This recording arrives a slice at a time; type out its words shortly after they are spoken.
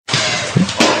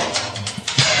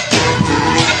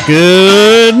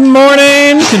Good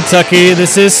morning, Kentucky.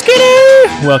 This is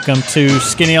Skinny. Welcome to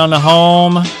Skinny on the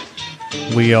Home.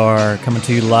 We are coming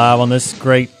to you live on this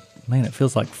great, man, it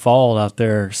feels like fall out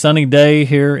there, sunny day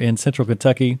here in central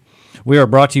Kentucky. We are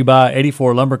brought to you by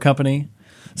 84 Lumber Company.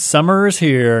 Summer is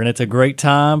here, and it's a great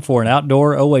time for an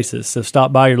outdoor oasis. So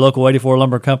stop by your local 84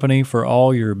 Lumber Company for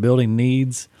all your building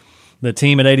needs. The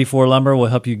team at 84 Lumber will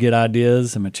help you get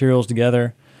ideas and materials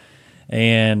together.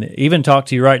 And even talk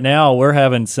to you right now, we're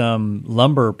having some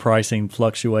lumber pricing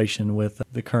fluctuation with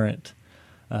the current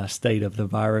state of the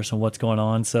virus and what's going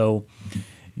on. So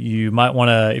you might want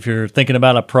to, if you're thinking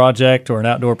about a project or an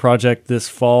outdoor project this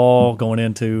fall, going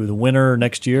into the winter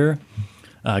next year,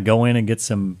 go in and get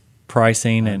some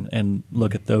pricing and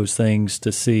look at those things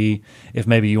to see if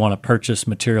maybe you want to purchase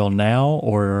material now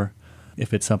or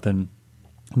if it's something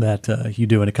that you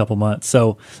do in a couple months.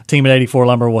 So team at 84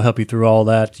 Lumber will help you through all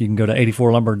that. You can go to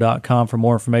 84lumber.com for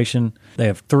more information. They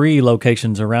have 3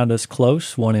 locations around us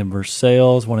close, one in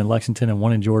Versailles, one in Lexington, and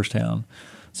one in Georgetown.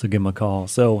 So give them a call.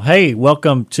 So, hey,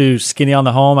 welcome to Skinny on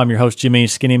the Home. I'm your host, Jimmy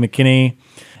Skinny McKinney,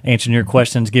 answering your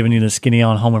questions, giving you the Skinny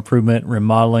on home improvement,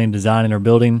 remodeling, designing, or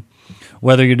building.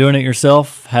 Whether you're doing it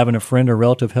yourself, having a friend or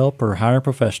relative help, or hiring a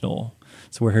professional.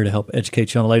 So we're here to help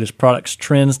educate you on the latest products,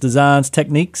 trends, designs,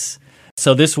 techniques.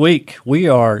 So this week, we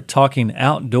are talking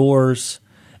outdoors,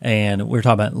 and we're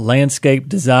talking about landscape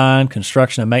design,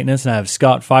 construction, and maintenance. And I have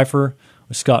Scott Pfeiffer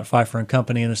with Scott Pfeiffer &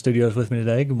 Company in the studios with me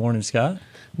today. Good morning, Scott.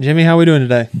 Jimmy, how are we doing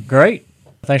today? Great.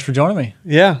 Thanks for joining me.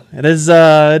 Yeah, it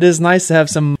is nice to have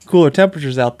some cooler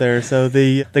temperatures out there. So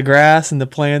the grass and the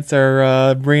plants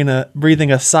are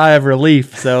breathing a sigh of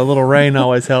relief. So a little rain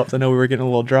always helps. I know we were getting a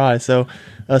little dry. So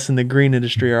us in the green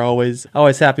industry are always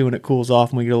happy when it cools off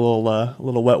and we get a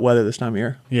little wet weather this time of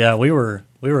year. Yeah, we were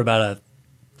about a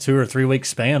 2 or 3 week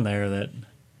span there that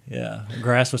the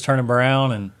grass was turning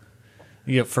brown,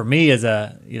 and for me as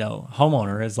a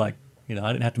homeowner, it's like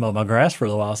I didn't have to mow my grass for a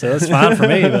little while, so that's fine for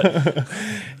me. But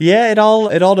yeah, it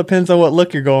all depends on what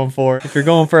look you're going for. If you're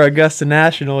going for Augusta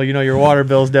National, your water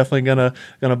bill is definitely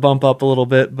gonna bump up a little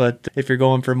bit. But if you're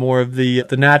going for more of the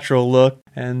natural look,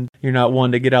 and you're not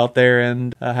one to get out there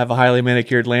and have a highly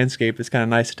manicured landscape, it's kind of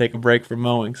nice to take a break from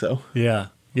mowing. So yeah,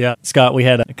 Scott, we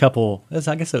had a couple.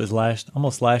 I guess it was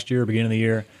almost last year, beginning of the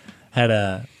year.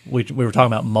 We were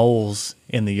talking about moles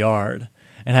in the yard.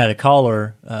 And had a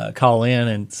caller call in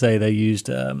and say they used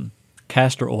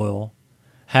castor oil,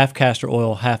 half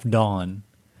Dawn.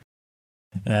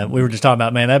 We were just talking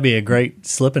about, man, that'd be a great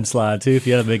slip and slide too if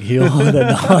you had a big heel with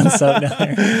a Dawn soaked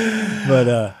down there.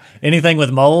 But anything with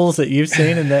moles that you've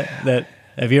seen, and that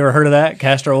have you ever heard of that,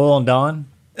 castor oil and Dawn?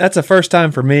 That's the first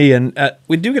time for me, and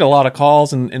we do get a lot of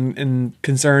calls and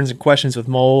concerns and questions with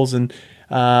moles, and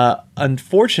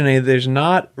unfortunately, there's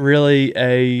not really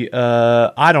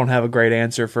I don't have a great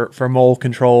answer for mole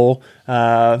control. You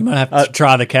might have to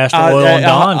try the castor oil and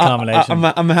Dawn combination.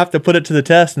 I'm gonna have to put it to the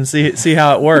test and see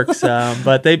how it works.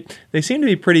 But they seem to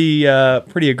be pretty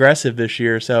aggressive this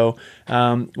year. So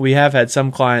we have had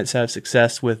some clients have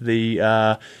success with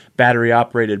the battery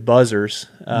operated buzzers.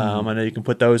 I know you can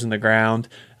put those in the ground.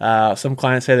 Some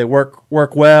clients say they work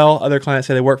well. Other clients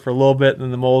say they work for a little bit, and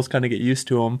then the moles kind of get used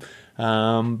to them.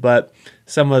 But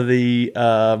some of the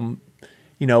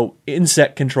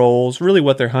insect controls, really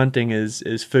what they're hunting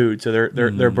is food. So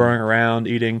they're burrowing around,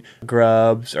 eating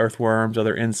grubs, earthworms,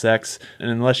 other insects. And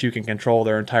unless you can control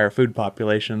their entire food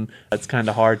population, it's kind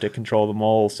of hard to control the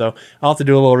moles. So I'll have to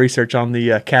do a little research on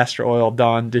the castor oil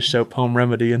Dawn dish soap home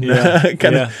remedy, and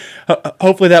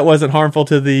hopefully that wasn't harmful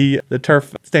to the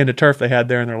stand of turf they had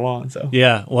there in their lawn. So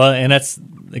yeah, well, and that's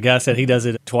the guy said he does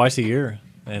it twice a year.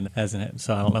 And hasn't,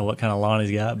 so I don't know what kind of lawn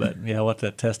he's got, but yeah, we'll have to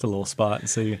test a little spot and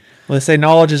see. Well, they say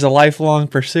knowledge is a lifelong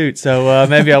pursuit, so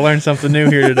maybe I learned something new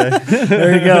here today.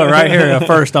 There you go, right here,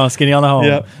 first on Skinny on the Home.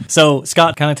 Yep. So,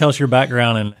 Scott, kind of tell us your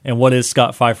background and what is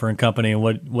Scott Pfeiffer & Company, and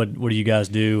what do you guys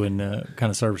do, and kind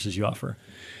of services you offer?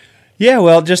 Yeah,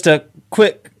 well, just a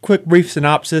quick brief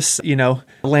synopsis.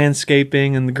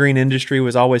 Landscaping and the green industry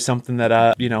was always something that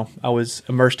I was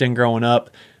immersed in growing up.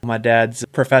 My dad's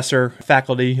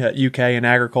faculty at UK in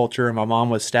agriculture, and my mom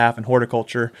was staff in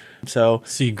horticulture. So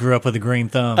you grew up with a green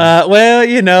thumb.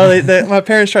 My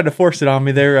parents tried to force it on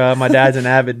me. My dad's an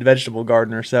avid vegetable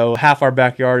gardener, so half our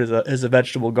backyard is a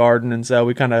vegetable garden, and so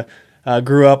we kind of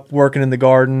grew up working in the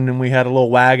garden, and we had a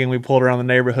little wagon we pulled around the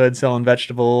neighborhood selling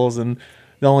vegetables, and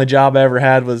the only job I ever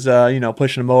had was,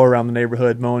 pushing a mower around the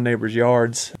neighborhood, mowing neighbors'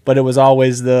 yards. But it was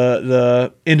always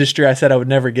the industry I said I would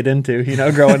never get into,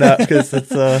 growing up, because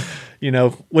it's,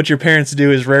 what your parents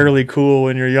do is rarely cool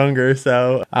when you're younger.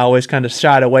 So I always kind of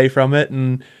shied away from it.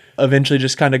 And eventually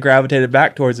just kind of gravitated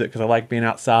back towards it because I like being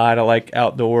outside. I like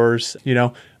outdoors.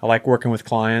 I like working with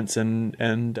clients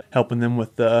and helping them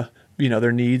with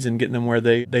their needs and getting them where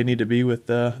they need to be with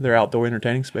their outdoor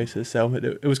entertaining spaces. So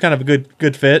it was kind of a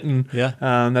good fit, and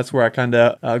that's where I kind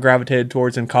of gravitated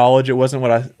towards in college. It wasn't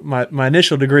what my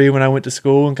initial degree when I went to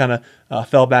school, and kind of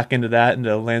fell back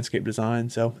into landscape design.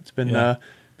 So it's been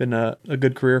a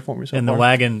good career for me so and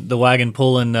far. the wagon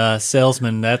pulling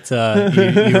salesman, that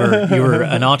you were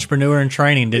an entrepreneur in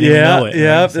training, didn't even know it.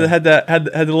 Yeah, right? So. had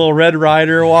the little Red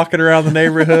Rider walking around the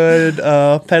neighborhood,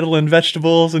 peddling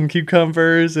vegetables and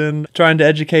cucumbers, and trying to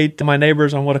educate my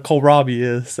neighbors on what a kohlrabi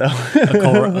is. So,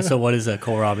 So what is a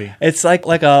kohlrabi? it's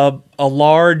like a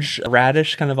large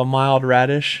radish, kind of a mild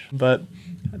radish, but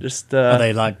just Are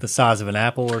they like the size of an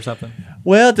apple or something?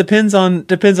 well, it depends on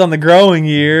the growing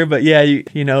year, but yeah,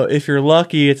 if you're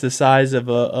lucky, it's the size of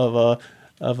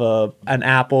an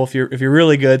apple. If you're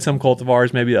really good, some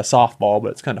cultivars maybe a softball,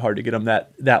 but it's kind of hard to get them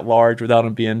that large without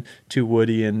them being too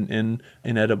woody and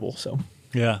inedible. So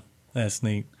yeah, that's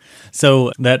neat.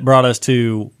 So that brought us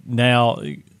to now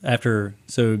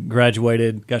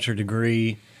graduated, got your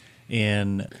degree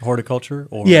in horticulture,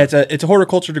 or yeah, it's a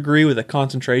horticulture degree with a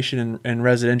concentration in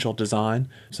residential design.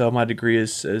 So my degree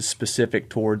is specific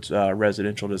towards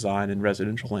residential design and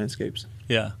residential landscapes.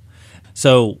 Yeah.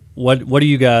 So what do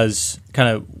you guys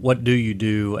what do you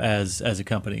do as a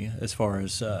company as far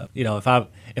as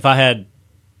if I had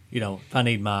if I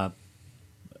need I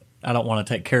don't want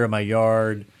to take care of my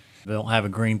yard, I don't have a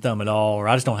green thumb at all, or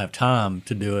I just don't have time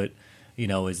to do it.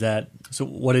 So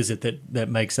what is it that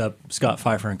makes up Scott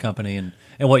Pfeiffer and Company, and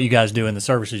what you guys do and the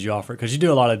services you offer? Because you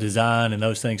do a lot of design and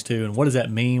those things too. And what does that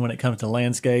mean when it comes to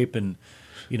landscape and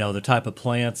the type of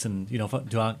plants, and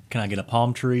can I get a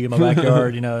palm tree in my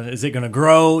backyard? Is it going to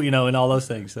grow? And all those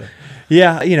things. So.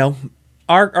 Yeah,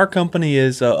 Our company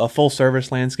is a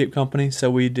full-service landscape company,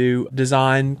 so we do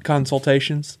design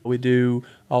consultations. We do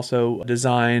also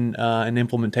design and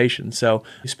implementation. So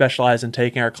we specialize in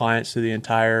taking our clients through the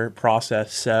entire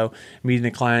process. So meeting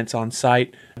the clients on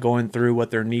site, going through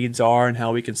what their needs are and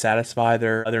how we can satisfy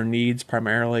their needs,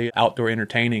 primarily outdoor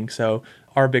entertaining. So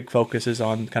our big focus is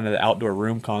on kind of the outdoor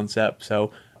room concept.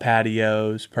 So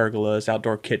patios, pergolas,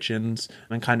 outdoor kitchens,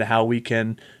 and kind of how we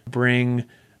can bring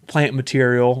plant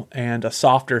material and a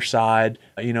softer side,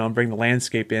 and bring the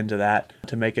landscape into that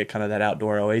to make it kind of that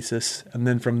outdoor oasis. And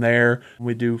then from there,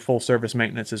 we do full service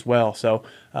maintenance as well. So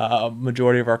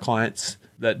majority of our clients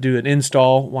that do an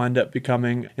install wind up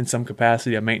becoming, in some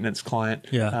capacity, a maintenance client.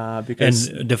 Yeah. Because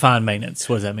and define maintenance.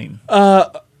 What does that mean?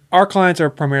 Our clients are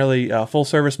primarily full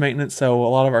service maintenance, so a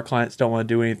lot of our clients don't want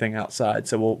to do anything outside.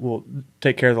 So we'll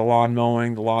take care of the lawn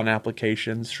mowing, the lawn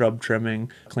applications, shrub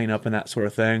trimming, cleanup, and that sort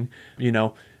of thing.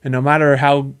 And no matter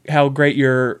how great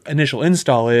your initial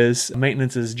install is,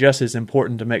 maintenance is just as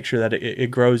important to make sure that it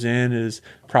grows in, is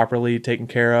properly taken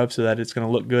care of, so that it's going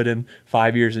to look good in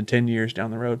 5 years and 10 years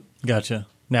down the road. Gotcha.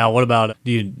 Now, what about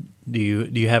do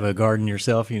you have a garden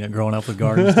yourself? Growing up with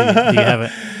gardens,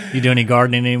 do you do any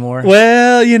gardening anymore?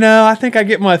 Well, I think I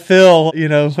get my fill,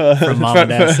 from mom and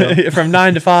dad, from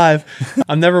 9 to 5.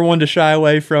 I'm never one to shy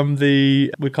away from we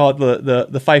call it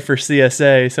the Pfeiffer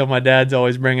CSA. So my dad's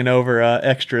always bringing over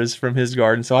extras from his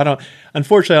garden. So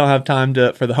unfortunately, I don't have time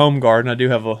for the home garden. I do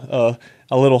have a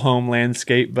little home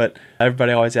landscape, but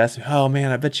everybody always asks me, "Oh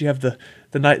man, I bet you have the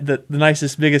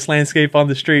nicest, biggest landscape on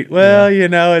the street." Well,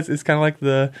 it's kind of like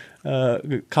the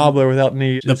cobbler without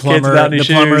any the kids without any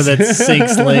shoes. Plumber that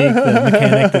sinks leak, the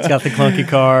mechanic that's got the clunky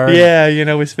car.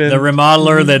 Yeah, we spend the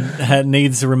remodeler that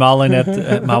needs remodeling.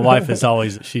 My wife is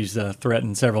she's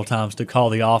threatened several times to call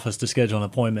the office to schedule an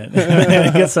appointment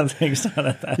and get some things done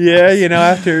at that. Yeah,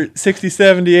 after 60,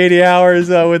 70, 80 hours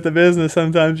with the business,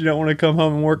 sometimes you don't want to come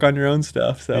home and work on your own stuff.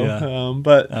 So, yeah.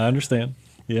 But I understand.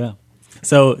 Yeah.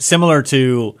 So similar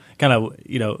to kind of,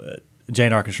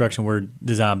 J&R Construction, we're a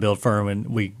design build firm, and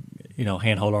we,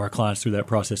 handhold our clients through that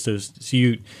process. So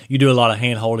you do a lot of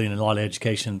handholding and a lot of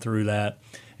education through that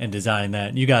and designing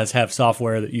that. You guys have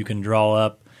software that you can draw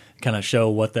up, kind of show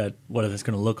what it's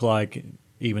going to look like,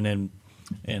 even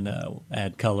and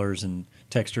add colors and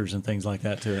textures and things like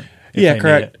that to it. Yeah,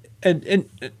 correct. And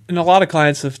a lot of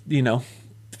clients have,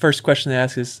 first question they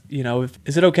ask is,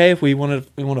 is it okay if we want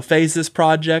to phase this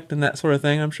project and that sort of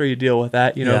thing? I'm sure you deal with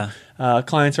that.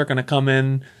 Clients are going to come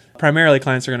in. Primarily,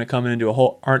 clients aren't going to come in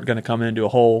and do a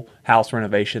whole house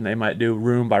renovation. They might do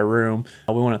room by room.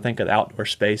 We want to think of the outdoor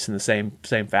space in the same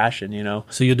fashion.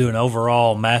 So you'll do an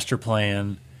overall master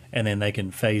plan, and then they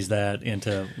can phase that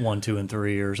into 1, 2, and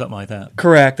 3 or something like that.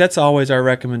 Correct. That's always our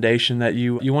recommendation, that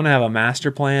you want to have a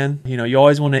master plan. You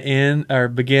always want to end or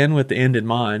begin with the end in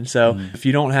mind. So if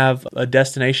you don't have a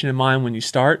destination in mind when you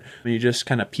start, when you just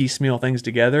kind of piecemeal things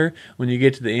together, when you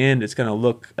get to the end, it's going to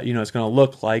look, it's going to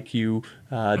look like you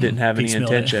didn't have any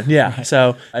intention. Yeah. Right.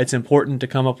 So it's important to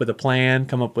come up with a plan,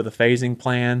 come up with a phasing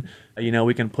plan.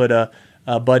 We can put a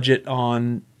budget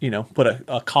on, put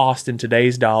a cost in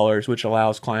today's dollars, which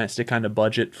allows clients to kind of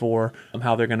budget for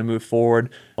how they're going to move forward.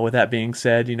 With that being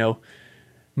said,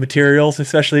 materials,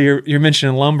 especially you're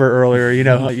mentioning lumber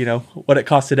earlier, what it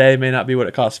costs today may not be what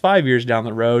it costs 5 years down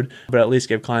the road, but at least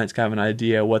give clients kind of an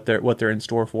idea what they're in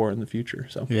store for in the future.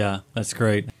 So yeah, that's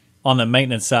great. On the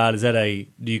maintenance side, is that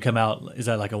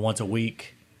like a once a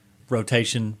week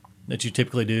rotation that you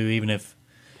typically do?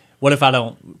 What if I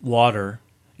don't water?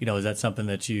 Is that something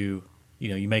that you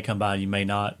may come by, you may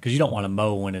not, because you don't want to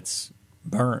mow when it's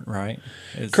burnt, right?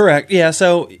 Correct. Yeah.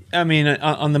 So, on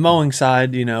the mowing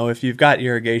side, if you've got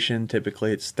irrigation,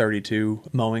 typically it's 32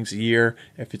 mowings a year.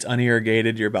 If it's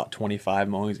unirrigated, you're about 25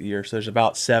 mowings a year. So there's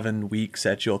about 7 weeks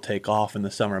that you'll take off in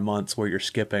the summer months where you're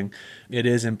skipping. It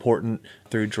is important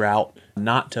through drought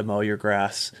not to mow your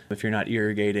grass if you're not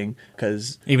irrigating,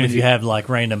 because even if you have like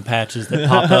random patches that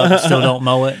pop up, still don't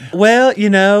mow it. Well,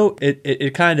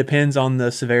 it kind of depends on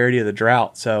the severity of the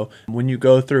drought. So when you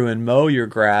go through and mow your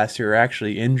grass, you're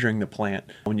actually injuring the plant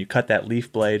when you cut that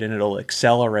leaf blade, and it'll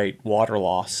accelerate water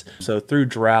loss. So through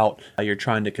drought, you're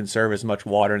trying to conserve as much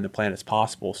water in the plant as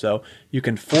possible. So you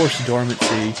can force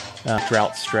dormancy,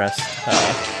 drought stress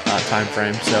time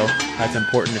frame. So that's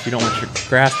important. If you don't want your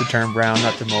grass to turn brown,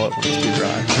 not to mow it when it's too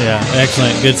dry. Yeah,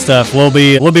 excellent. Good stuff. We'll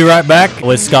be right back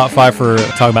with Scott Pfeiffer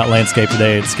talking about landscape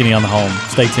today at Skinny on the Home.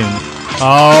 Stay tuned.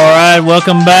 All right,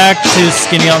 welcome back to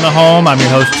Skinny on the Home. I'm your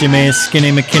host, Jimmy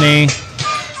Skinny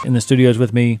McKinney. In the studios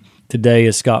with me today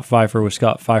is Scott Pfeiffer with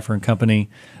Scott Pfeiffer and Company,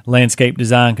 landscape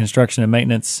design, construction, and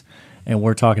maintenance. And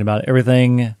we're talking about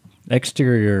everything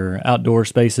exterior, outdoor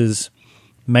spaces,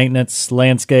 maintenance,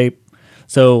 landscape.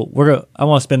 So I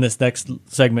want to spend this next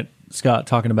segment, Scott,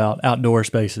 talking about outdoor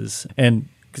spaces, and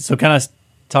so kind of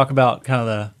talk about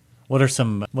what are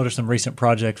some recent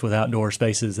projects with outdoor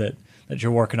spaces that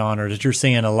you're working on or that you're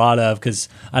seeing a lot of, because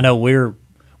I know we're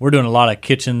doing a lot of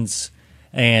kitchens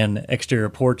and exterior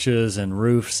porches and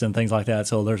roofs and things like that.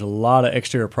 So there's a lot of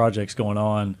exterior projects going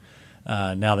on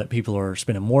now that people are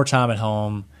spending more time at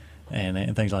home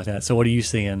and things like that. So what are you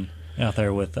seeing out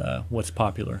there with what's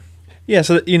popular? Yeah,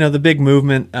 so the big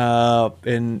movement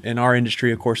in our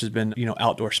industry, of course, has been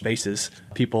outdoor spaces.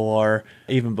 People are,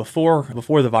 even before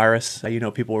the virus,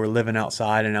 people were living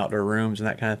outside in outdoor rooms and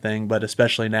that kind of thing. But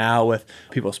especially now, with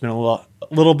people spending a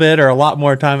little bit or a lot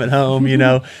more time at home,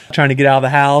 trying to get out of the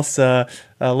house, a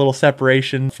little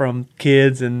separation from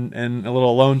kids and a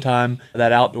little alone time,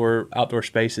 that outdoor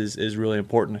space is really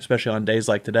important, especially on days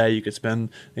like today. You could spend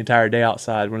the entire day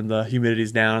outside when the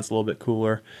humidity's down, it's a little bit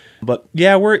cooler. But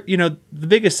yeah, the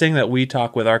biggest thing that we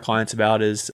talk with our clients about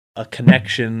is a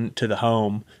connection to the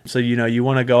home. So, you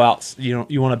want to go out,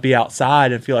 you want to be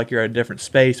outside and feel like you're at a different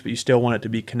space, but you still want it to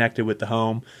be connected with the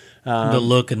home. The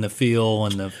look and the feel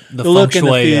and the look and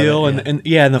the feel of it,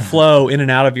 and the flow in and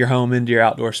out of your home into your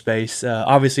outdoor space.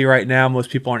 Obviously, right now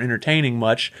most people aren't entertaining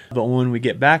much, but when we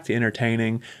get back to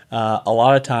entertaining, a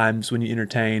lot of times when you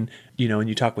entertain, and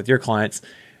you talk with your clients,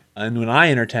 and when I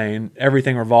entertain,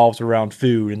 everything revolves around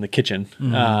food in the kitchen.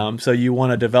 Mm-hmm. So you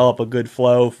want to develop a good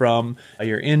flow from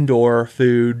your indoor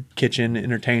food, kitchen,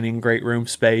 entertaining, great room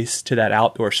space to that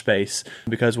outdoor space.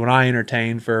 Because when I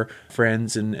entertain for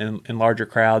friends and larger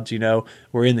crowds,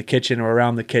 we're in the kitchen or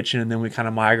around the kitchen, and then we kind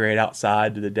of migrate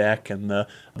outside to the deck and the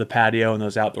patio and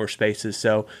those outdoor spaces.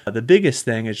 So the biggest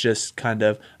thing is just kind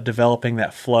of developing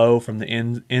that flow from the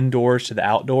indoors to the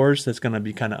outdoors that's going to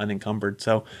be kind of unencumbered.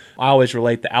 So I always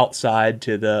relate the outside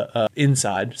to the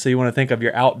inside. So you want to think of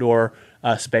your outdoor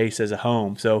space as a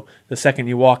home. So the second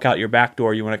you walk out your back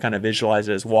door, you want to kind of visualize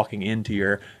it as walking into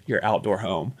your outdoor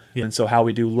home. Yeah. And so how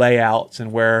we do layouts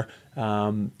and where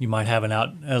you might have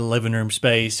a living room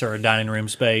space or a dining room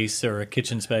space or a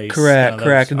kitchen space.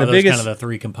 Correct. And the biggest kind of the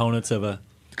three components of a.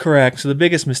 Correct. So the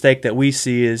biggest mistake that we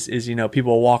see is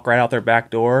people walk right out their back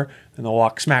door and they'll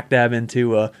walk smack dab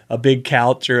into a big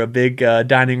couch or a big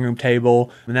dining room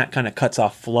table, and that kind of cuts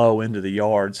off flow into the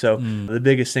yard. So the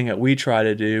biggest thing that we try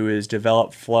to do is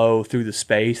develop flow through the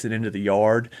space and into the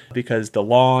yard, because the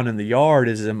lawn and the yard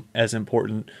is as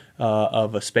important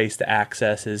of a space to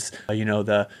access as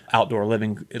the outdoor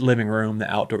living room, the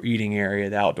outdoor eating area,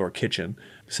 the outdoor kitchen.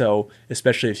 So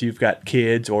especially if you've got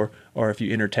kids or if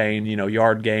you entertain,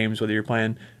 yard games, whether you're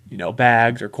playing,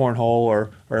 bags or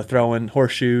cornhole or throwing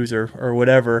horseshoes or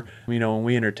whatever. When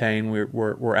we entertain,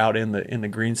 we're out in the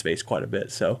green space quite a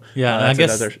bit. So yeah, that's I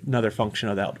guess another function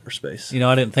of the outdoor space.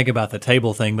 I didn't think about the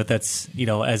table thing, but that's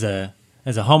as a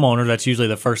homeowner, that's usually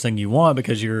the first thing you want,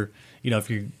 because if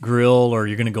you grill or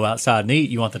you're going to go outside and eat,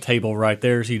 you want the table right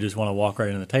there, so you just want to walk right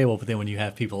into the table. But then when you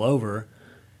have people over,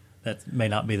 that may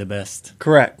not be the best.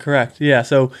 Correct. Yeah,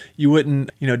 so you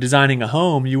wouldn't, designing a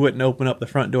home, you wouldn't open up the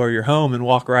front door of your home and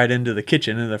walk right into the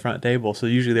kitchen, into the front table. So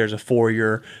usually there's a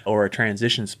foyer or a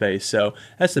transition space. So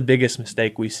that's the biggest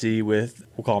mistake we see with,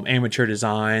 we'll call them amateur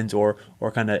designs or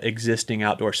kind of existing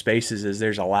outdoor spaces, is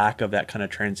there's a lack of that kind of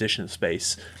transition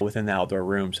space within the outdoor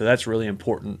room. So that's really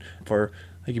important for,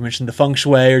 like you mentioned, the feng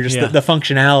shui or just the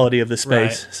functionality of the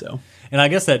space. Right. So, and I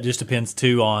guess that just depends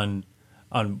too on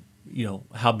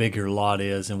how big your lot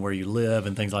is and where you live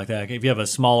and things like that. If you have a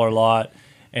smaller lot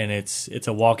and it's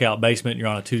a walkout basement, you're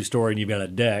on a 2-story and you've got a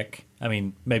deck,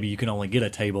 maybe you can only get a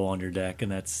table on your deck,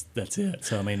 and that's it.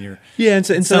 So in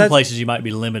some places you might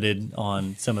be limited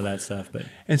on some of that stuff.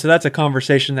 So that's a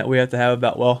conversation that we have to have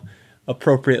about,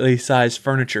 appropriately sized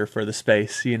furniture for the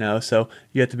space. So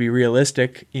you have to be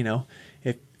realistic.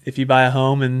 If you buy a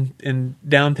home in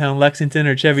downtown Lexington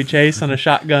or Chevy Chase on a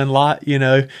shotgun lot, you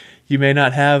may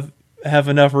not have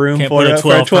enough room for a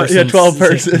 12 person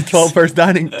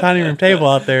dining room table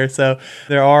out there. So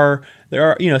there are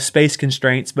space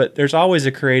constraints, but there's always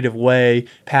a creative way,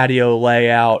 patio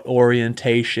layout,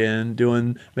 orientation,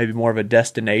 doing maybe more of a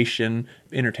destination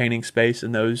entertaining space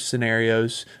in those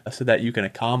scenarios, so that you can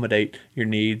accommodate your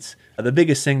needs. The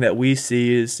biggest thing that we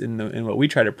see is in what we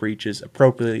try to preach is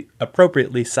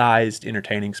appropriately sized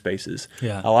entertaining spaces.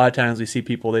 Yeah. A lot of times we see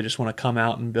people, they just want to come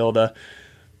out and build a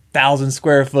 1,000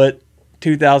 square foot,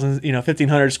 2,000,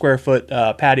 1,500 square foot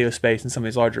patio space in some of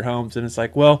these larger homes. And it's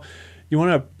like, well, you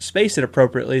want to space it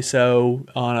appropriately. So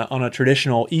on a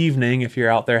traditional evening, if you're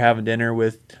out there having dinner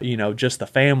with, just the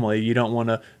family, you don't want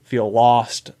to feel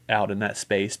lost out in that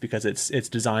space, because it's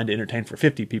designed to entertain for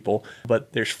 50 people.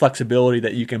 But there's flexibility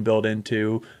that you can build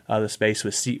into the space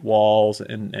with seat walls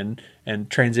and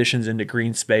transitions into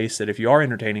green space, that if you are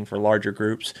entertaining for larger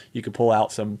groups, you can pull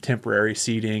out some temporary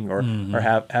seating or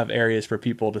have areas for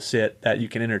people to sit that you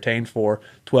can entertain for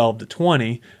 12 to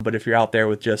 20. But if you're out there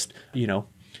with just,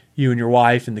 you and your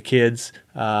wife and the kids,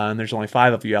 and there's only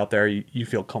 5 of you out there, you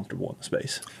feel comfortable in the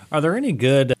space. Are there any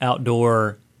good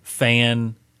outdoor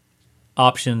fan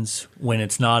options when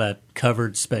it's not a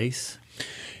covered space?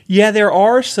 Yeah, there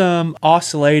are some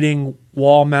oscillating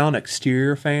wall mount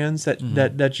exterior fans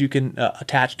that you can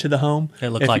attach to the home. They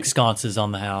look like sconces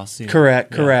on the house.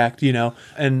 Correct.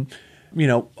 And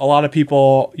a lot of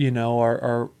people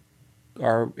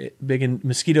are big in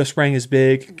mosquito spraying is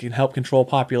big, can help control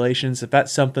populations. If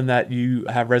that's something that you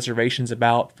have reservations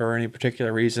about for any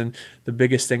particular reason, the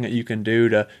biggest thing that you can do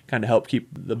to kind of help keep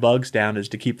the bugs down is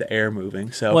to keep the air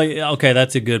moving. So, well, okay,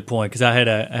 that's a good point, because I had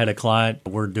a client.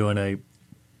 We're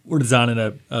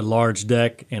designing a large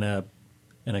deck in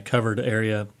a covered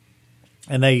area,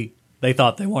 and they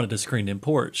thought they wanted a screened-in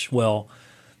porch. Well,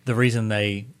 the reason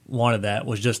they wanted that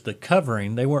was just the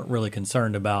covering. They weren't really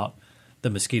concerned about the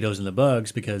mosquitoes and the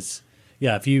bugs, because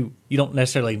if you don't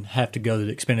necessarily have to go to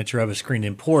the expenditure of a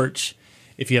screened-in porch.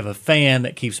 If you have a fan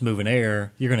that keeps moving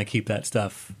air, you're going to keep that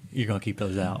stuff. You're going to keep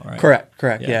those out, right?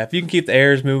 Correct. Yeah, if you can keep the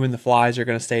airs moving, the flies are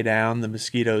going to stay down. The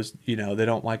mosquitoes, they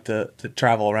don't like to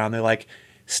travel around. They like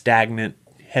stagnant,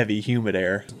 heavy, humid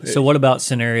air. So what about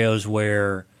scenarios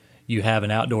where you have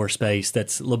an outdoor space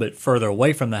that's a little bit further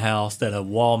away from the house, that a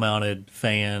wall-mounted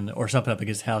fan or something up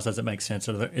against the house doesn't make sense?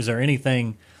 Is there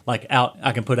anything like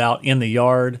I can put out in the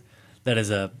yard that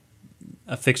is a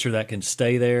fixture that can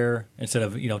stay there instead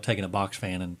of taking a box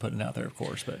fan and putting it out there, of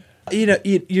course? But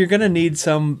you're going to need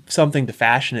something to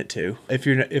fashion it to. If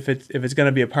it's going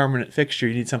to be a permanent fixture,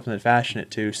 you need something to fashion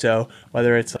it to. So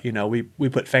whether it's we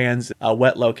put fans,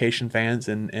 wet location fans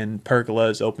in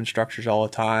pergolas, open structures all the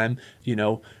time.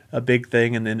 A big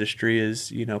thing in the industry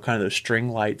is, kind of those string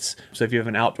lights. So if you have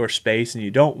an outdoor space and you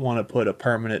don't want to put a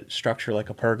permanent structure like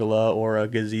a pergola or a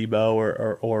gazebo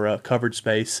or a covered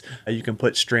space, you can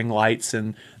put string lights,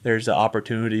 and there's an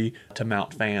opportunity to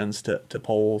mount fans to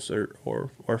poles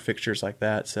or fixtures like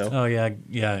that. So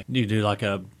you do like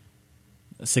a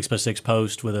 6x6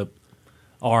 post with a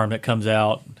arm that comes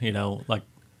out,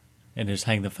 and just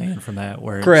hang the fan from that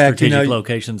where correct strategic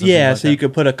locations. Yeah, so you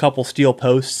could put a couple steel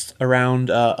posts around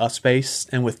a space,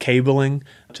 and with cabling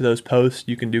to those posts,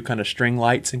 you can do kind of string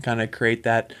lights and kind of create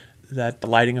that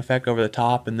lighting effect over the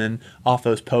top, and then off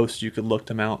those posts you could look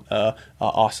to mount a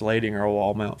oscillating or a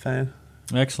wall mount fan.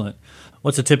 Excellent.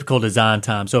 What's a typical design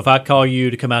time? So if I call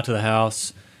you to come out to the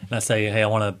house, and I say, hey, I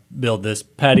want to build this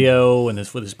patio and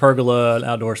this with this pergola, an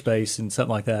outdoor space, and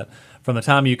something like that. From the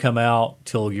time you come out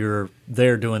till you're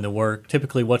there doing the work,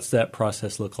 typically, what's that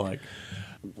process look like?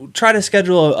 Try to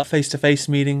schedule a face-to-face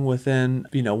meeting within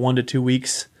 1 to 2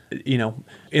 weeks.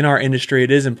 In our industry,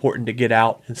 it is important to get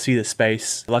out and see the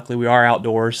space. Luckily, we are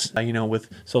outdoors. With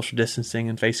social distancing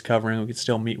and face covering, we can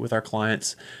still meet with our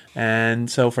clients.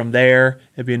 And so from there,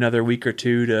 it'd be another week or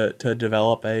two to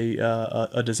develop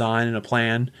a design and a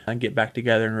plan and get back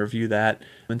together and review that.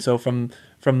 And so from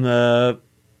the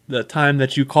time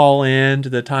that you call in to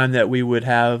the time that we would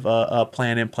have a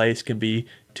plan in place can be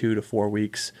 2 to 4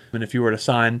 weeks. And if you were to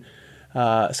sign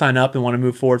up and want to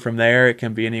move forward from there, it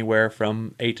can be anywhere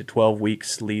from 8 to 12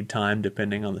 weeks lead time,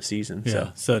 depending on the season.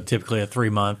 Yeah, so typically a 3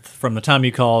 month from the time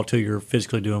you call to you're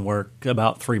physically doing work,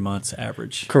 about 3 months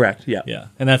average. Correct. Yeah. Yeah,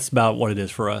 and that's about what it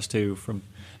is for us too. From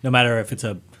no matter if it's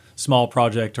a small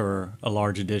project or a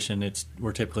large addition,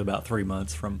 we're typically about 3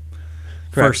 months from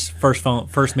first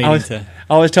meeting to.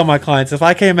 I always tell my clients, if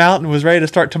I came out and was ready to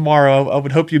start tomorrow, I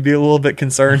would hope you'd be a little bit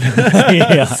concerned.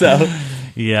 Yeah. So.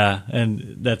 Yeah,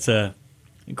 and that's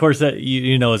of course, that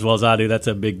you know as well as I do, that's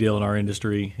a big deal in our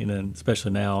industry,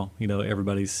 especially now.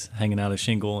 Everybody's hanging out a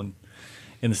shingle, and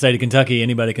in the state of Kentucky,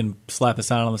 anybody can slap a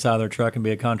sign on the side of their truck and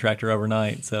be a contractor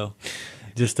overnight. So,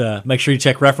 just make sure you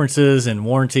check references and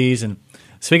warranties. And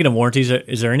speaking of warranties,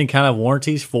 is there any kind of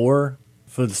warranties for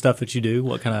the stuff that you do?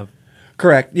 What kind of?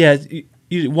 Correct. Yeah,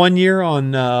 1 year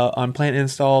on plant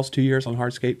installs, 2 years on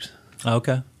hardscapes.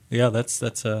 Okay. Yeah, that's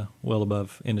well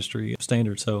above industry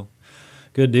standard. So.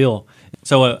 Good deal.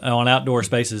 So on outdoor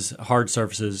spaces, hard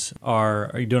surfaces,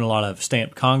 are you doing a lot of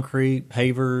stamped concrete,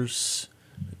 pavers,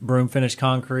 broom finished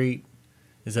concrete?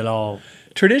 Is that all?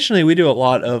 Traditionally, we do a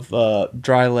lot of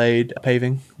dry laid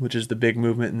paving, which is the big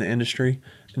movement in the industry.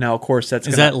 Now, of course,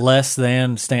 is that less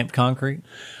than stamped concrete?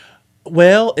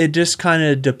 Well, it just kind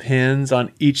of depends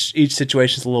on each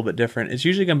situation is a little bit different. It's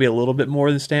usually going to be a little bit more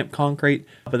than stamped concrete,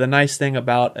 but the nice thing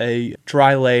about a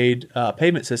dry laid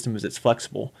pavement system is it's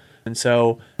flexible. And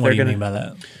so what do you mean by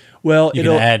that? Well,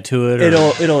 it'll add to it.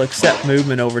 It'll accept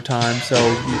movement over time, so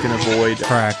you can avoid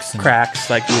cracks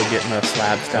like you would get in a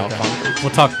slab style concrete.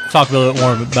 We'll talk a little bit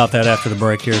more about that after the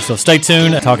break here. So stay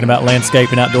tuned. Talking about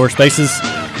landscape and outdoor spaces.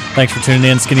 Thanks for tuning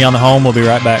in. Skinny on the Home. We'll be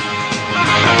right back.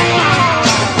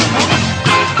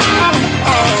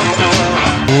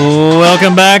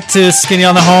 Welcome back to Skinny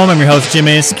on the Home. I'm your host,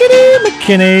 Jimmy Skinny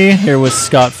McKinney, here with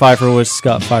Scott Pfeiffer with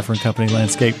Scott Pfeiffer & Company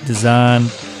Landscape Design,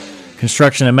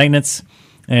 Construction and Maintenance.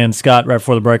 And Scott, right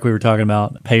before the break, we were talking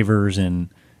about pavers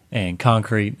and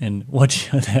concrete. And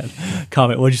what'd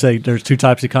you say? There's two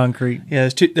types of concrete. Yeah,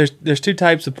 there's two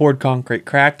types of poured concrete: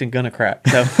 cracked and gonna crack.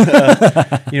 So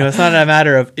it's not a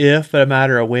matter of if, but a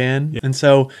matter of when. Yeah. And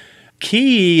so,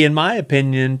 key, in my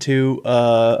opinion, to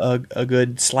a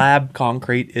good slab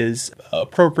concrete is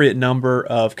appropriate number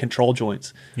of control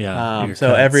joints. Yeah.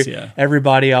 So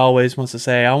everybody always wants to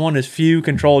say, I want as few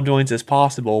control joints as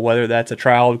possible, whether that's a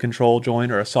trowel control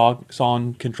joint or a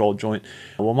sawn control joint.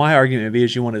 Well, my argument would be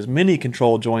is you want as many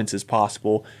control joints as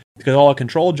possible, because all a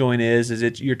control joint is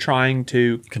you're trying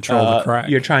to control the crack.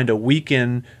 You're trying to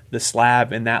weaken the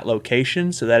slab in that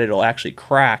location so that it'll actually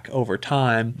crack over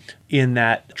time in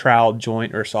that trowel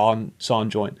joint or sawn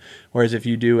joint. Whereas if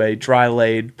you do a dry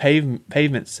laid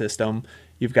pavement system,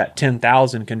 you've got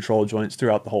 10,000 control joints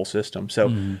throughout the whole system.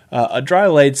 So a dry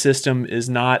laid system is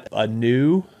not a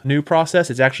new process.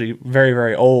 It's actually very,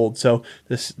 very old. So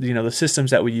the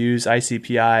systems that we use,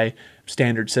 ICPI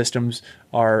standard systems,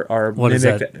 are what is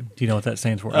that? Do you know what that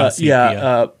stands for?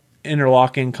 ICPI?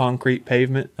 Interlocking concrete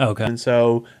pavement. Okay. And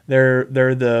so they're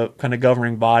the kind of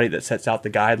governing body that sets out the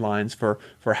guidelines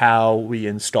for how we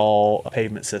install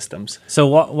pavement systems. So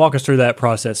walk us through that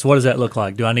process. What does that look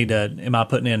like? Am I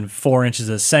putting in 4 inches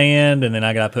of sand and then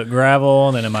I got to put gravel,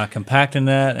 and then am I compacting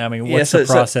that? I mean, what's the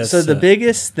process? So the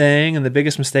biggest thing and the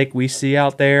biggest mistake we see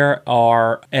out there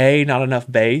are A, not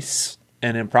enough base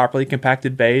and improperly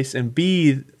compacted base, and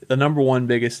B, the number one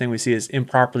biggest thing we see is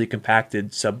improperly compacted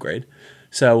subgrade.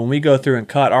 So when we go through and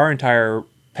cut, our entire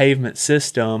pavement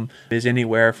system is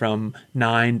anywhere from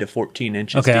 9 to 14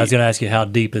 inches deep. I was going to ask you, how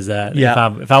deep is that?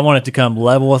 Yeah. If I want it to come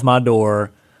level with my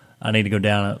door, I need to go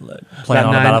down about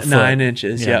a foot. 9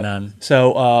 inches, yeah. 9.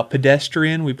 So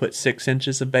pedestrian, we put 6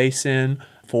 inches of base in.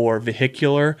 For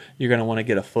vehicular, you're going to want to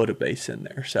get a foot of base in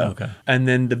there. So, And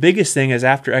then the biggest thing is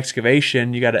after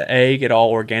excavation, you got to get all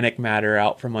organic matter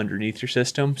out from underneath your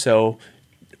system. So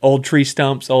old tree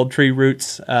stumps, old tree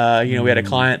roots. We had a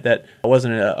client that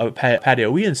wasn't a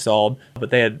patio we installed,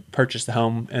 but they had purchased the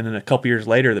home, and then a couple years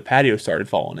later, the patio started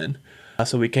falling in.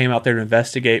 So we came out there to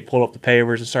investigate, pulled up the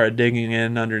pavers and started digging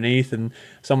in underneath, and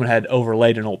someone had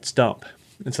overlaid an old stump.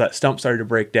 And so that stump started to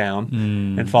break down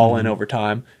and fall in over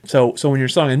time. So when you're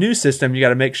installing a new system, you got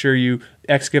to make sure you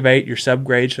excavate your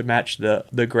subgrade to match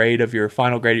the grade of your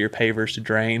final grade of your pavers to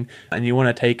drain. And you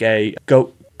want to take a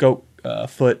goat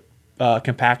foot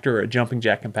compactor or a jumping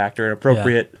jack compactor, an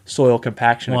appropriate soil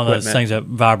compaction One equipment. of those things that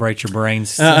vibrate your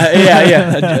brains. We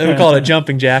call it a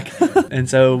jumping jack. And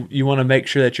so you want to make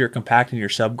sure that you're compacting your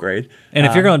subgrade. And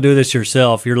if you're going to do this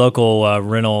yourself, your local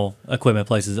rental equipment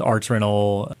places, Arts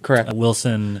Rental, Correct.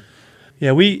 Wilson,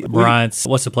 Yeah, Bryant's.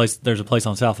 What's the place? There's a place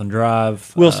on Southland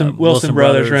Drive. Wilson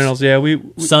Brothers Rentals. Yeah,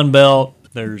 Sunbelt.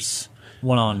 There's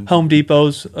one on Home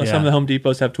Depots. Some of the Home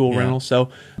Depots have tool rentals. So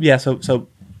so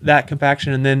that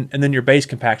compaction, and then your base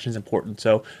compaction is important.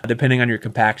 So depending on your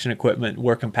compaction equipment,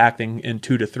 we're compacting in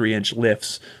 2 to 3 inch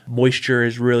lifts. Moisture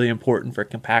is really important for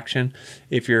compaction.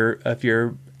 If your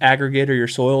aggregate or your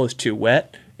soil is too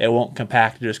wet, it won't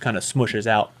compact. It just kind of smushes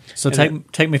out. So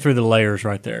take me through the layers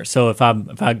right there. So if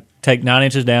I take 9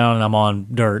 inches down and I'm on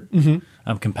dirt,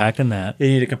 I'm compacting that. You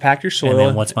need to compact your soil. And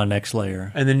then what's my next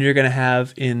layer? And then you're going to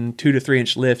have in 2 to 3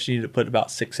 inch lifts, you need to put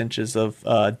about 6 inches of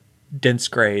dense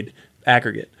grade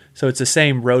aggregate. So it's the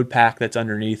same road pack that's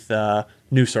underneath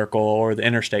New Circle or the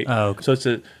interstate. Oh,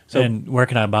 okay. And where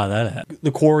can I buy that at? The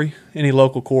quarry, any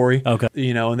local quarry. Okay.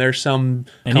 And there's some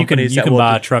and companies you can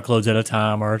buy truckloads at a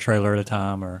time or a trailer at a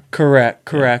time or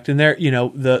correct. And there,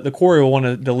 the quarry will want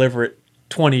to deliver it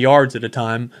 20 yards at a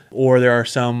time, or there are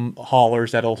some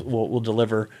haulers that will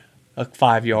deliver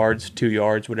 5 yards, 2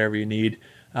 yards, whatever you need.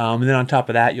 And then on top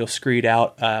of that, you'll screed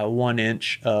out 1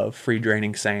 inch of free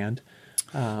draining sand.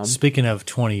 Speaking of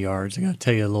 20 yards, I got to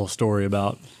tell you a little story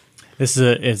about this.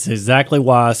 It's exactly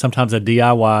why sometimes a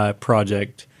DIY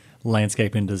project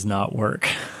landscaping does not work.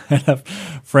 A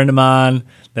friend of mine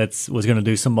was going to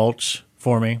do some mulch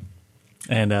for me,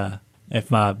 and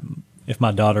if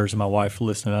my daughters and my wife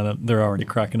listen, I know they're already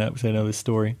cracking up because they know this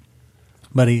story.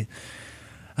 But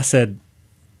I said,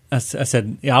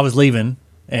 yeah, I was leaving,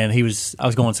 and I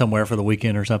was going somewhere for the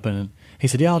weekend or something, and he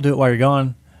said, yeah, I'll do it while you're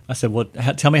gone. I said, well,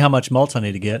 tell me how much mulch I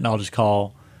need to get, and I'll just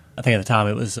call. I think at the time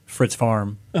it was Fritz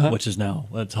Farm, which is now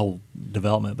its whole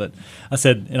development. But I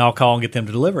said, and I'll call and get them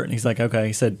to deliver it. And he's like, okay.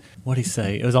 He said, what'd he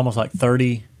say? It was almost like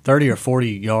 30 or 40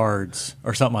 yards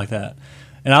or something like that.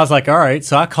 And I was like, all right.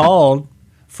 So I called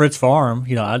Fritz Farm.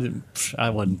 I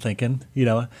wasn't thinking,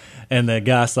 And the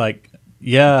guy's like,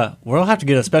 yeah, we'll have to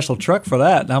get a special truck for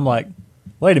that. And I'm like,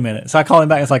 wait a minute. So I called him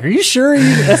back. I was like, are you sure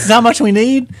this is how much we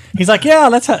need? He's like, yeah,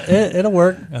 that's how it'll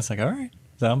work. I was like, all right.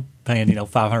 So I'm paying,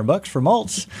 $500 for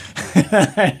mulch.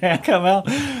 I come out.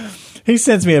 He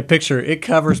sends me a picture. It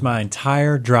covers my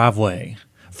entire driveway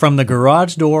from the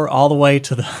garage door all the way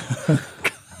to the.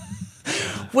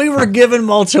 We were giving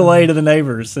mulch away to the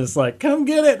neighbors. It's like, come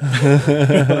get it.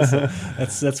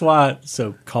 That's why.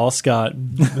 So call Scott.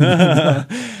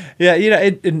 Yeah,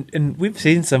 and we've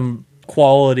seen some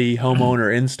quality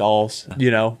homeowner installs.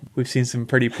 We've seen some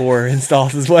pretty poor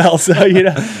installs as well. So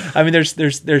I mean,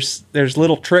 there's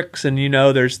little tricks, and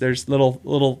there's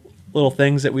little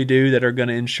things that we do that are going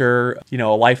to ensure a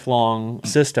lifelong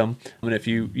system. And if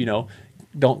you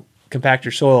don't compact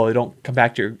your soil, you don't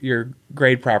compact your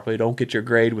grade properly, don't get your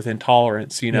grade within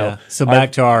tolerance, Yeah. So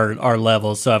back to our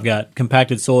levels. So I've got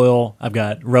compacted soil, I've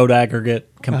got road aggregate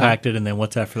compacted, and then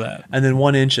what's after that? And then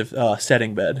 1 inch of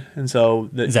setting bed. And so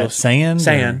is that sand?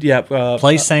 Sand, yeah.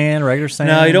 Play sand, regular sand?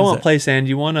 No, you don't want play sand.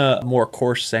 You want a more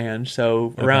coarse sand.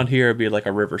 So around here it'd be like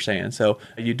a river sand. So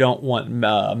you don't want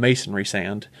masonry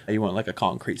sand. You want like a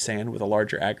concrete sand with a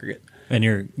larger aggregate. And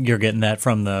you're getting that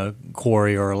from the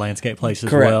quarry or a landscape place as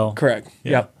Correct, well? Correct.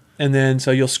 Yeah. Yep. And then so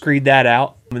you'll screed that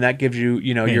out, and that gives you,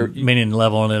 meaning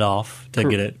leveling it off to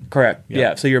get it. Correct. Yep.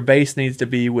 Yeah. So your base needs to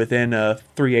be within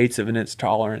 3/8 of an inch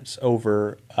tolerance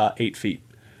over 8 feet.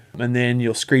 And then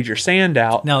you'll screed your sand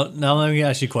out. Now let me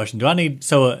ask you a question. Do I need,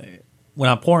 when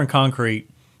I'm pouring concrete,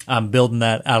 I'm building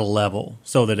that at a level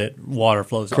so that water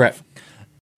flows Correct. off.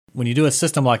 When you do a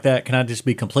system like that, can I just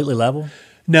be completely level?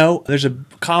 No, there's a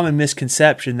common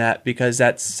misconception that because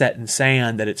that's set in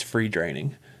sand that it's free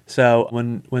draining. So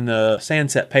when the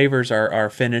sand set pavers are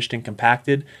finished and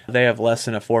compacted, they have less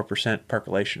than a 4%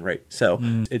 percolation rate. So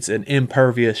it's an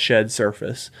impervious shed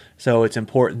surface. So it's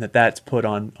important that that's put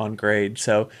on grade.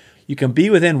 So you can be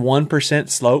within 1%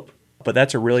 slope, but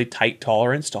that's a really tight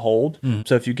tolerance to hold.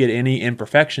 So if you get any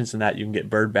imperfections in that, you can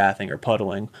get bird bathing or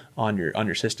puddling on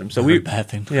your system. So bird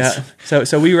bathing. Yeah.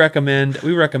 So we recommend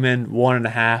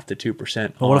 1.5 to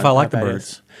 2%. Well, what if I like the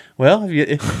birds? Well,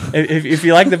 if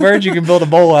you like the birds, you can build a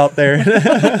bowl out there.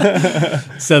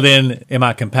 So then, am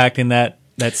I compacting that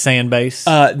That sand base?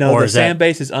 No, Or the is that- sand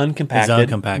base is uncompacted. Is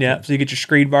uncompacted. Yeah, so you get your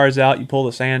screed bars out, you pull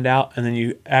the sand out, and then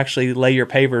you actually lay your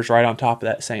pavers right on top of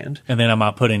that sand. And then am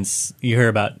I putting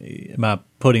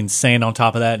sand on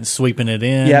top of that and sweeping it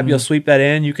in? Yep, you'll sweep that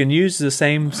in. You can use the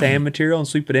same sand material and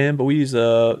sweep it in, but we use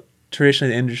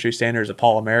traditionally the industry standard is a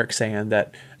polymeric sand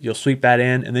that you'll sweep that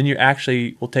in, and then you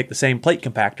actually will take the same plate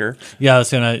compactor. Yeah,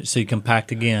 so you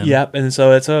compact again. Yep, and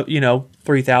so it's a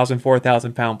 3,000,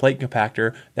 4,000 pound plate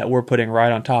compactor that we're putting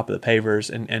right on top of the pavers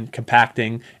and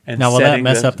compacting and Now, will that setting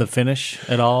mess up the finish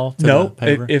at all? To No, the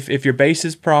paver? if your base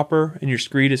is proper and your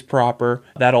screed is proper,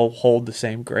 that'll hold the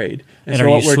same grade. And so are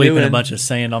you what we're sweeping doing, a bunch of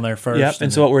sand on there first? Yep,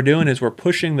 and so what we're doing is we're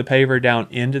pushing the paver down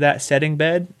into that setting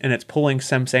bed, and it's pulling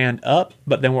some sand up,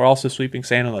 but then we're also sweeping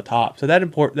sand on the top. So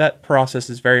that process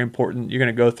is very important. You're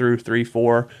going to go through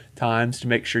 3-4 times to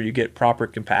make sure you get proper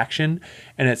compaction,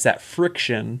 and it's that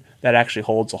friction that actually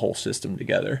holds the whole system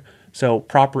together. So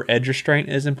proper edge restraint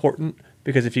is important,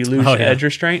 because if you lose your edge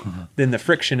restraint, then the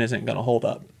friction isn't going to hold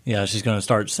up. Yeah, it's just going to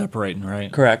start separating,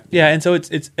 right? Correct. Yeah, and so it's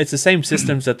the same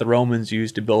systems that the Romans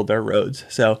used to build their roads.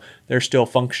 So they're still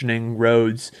functioning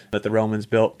roads that the Romans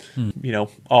built,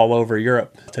 all over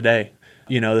Europe today.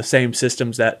 The same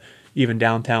systems that even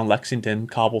downtown Lexington,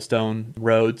 cobblestone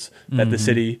roads that the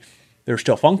city, they're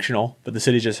still functional, but the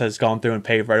city just has gone through and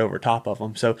paved right over top of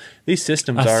them. So these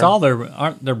systems I saw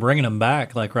they're bringing them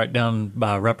back, like right down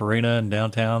by Rep Arena and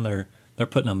downtown. They're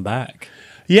putting them back.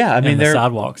 Yeah, I mean, the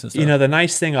sidewalks and stuff. The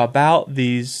nice thing about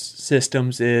these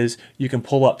systems is you can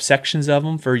pull up sections of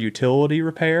them for utility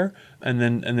repair and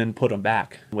then put them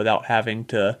back without having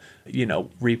to,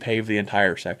 repave the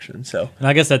entire section. So, and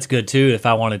I guess that's good too. If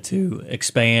I wanted to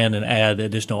expand and add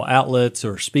additional outlets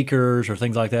or speakers or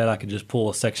things like that, I could just pull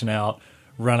a section out,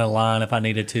 run a line if I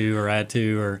needed to, or add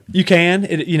to, or you can.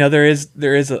 There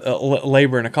is a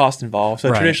labor and a cost involved. So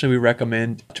Right. Traditionally, we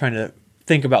recommend trying to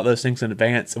think about those things in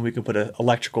advance, and we can put an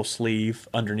electrical sleeve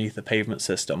underneath the pavement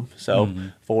system. So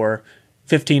for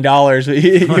 $15,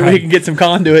 we can get some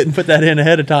conduit and put that in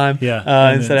ahead of time.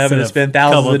 Yeah, instead of having to spend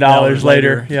thousands of dollars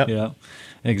later. Yep. Yeah,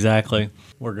 exactly.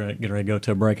 We're going to get ready to go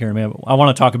to a break here in a minute. I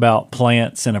want to talk about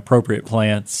plants and appropriate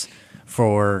plants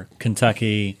for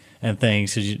Kentucky and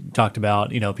things. Because you talked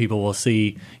about, you'll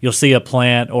see a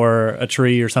plant or a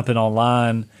tree or something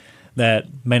online that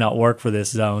may not work for this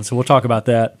zone. So we'll talk about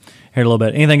that here in a little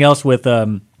bit. Anything else with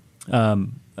wrapping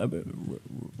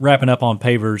up on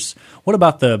pavers? What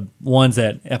about the ones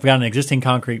that if I've got an existing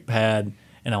concrete pad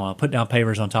and I want to put down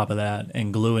pavers on top of that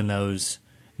and gluing those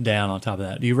down on top of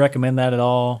that? Do you recommend that at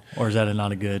all, or is that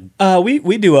not a good?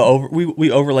 We do we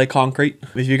overlay concrete.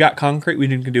 If you got concrete, we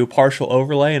can do a partial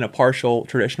overlay and a partial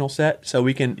traditional set. So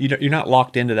we can you're not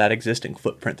locked into that existing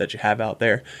footprint that you have out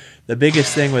there. The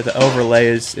biggest thing with the overlay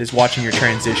is watching your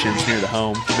transitions near the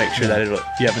home to make sure that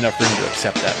you have enough room to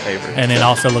accept that paver. And then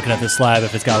also looking at the slab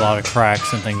if it's got a lot of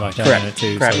cracks and things like that Correct. in it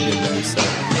too. Correct. So good those. So.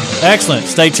 Excellent.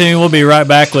 Stay tuned. We'll be right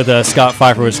back with Scott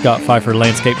Pfeiffer with Scott Pfeiffer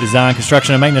Landscape Design,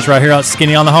 Construction, and Maintenance right here on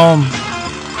Skinny on the Home.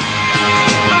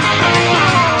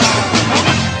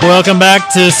 Welcome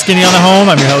back to Skinny on the Home.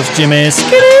 I'm your host, Jimmy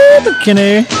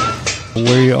Skinny.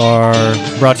 We are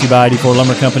brought to you by 84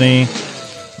 Lumber Company.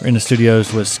 We're in the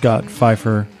studios with Scott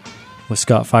Pfeiffer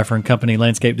and Company,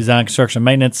 Landscape Design, Construction, and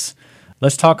Maintenance.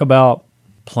 Let's talk about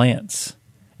plants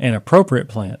and appropriate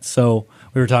plants. So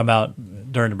we were talking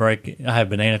about during the break, I have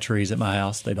banana trees at my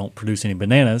house. They don't produce any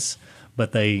bananas,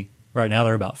 but right now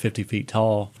they're about 50 feet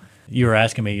tall. You were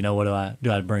asking me, what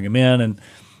do I bring them in? And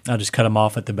I just cut them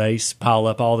off at the base, pile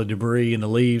up all the debris and the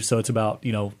leaves. So it's about,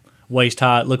 waist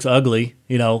high. It looks ugly,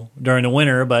 during the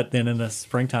winter, but then in the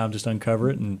springtime, just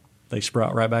uncover it and they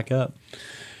sprout right back up.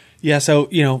 Yeah, so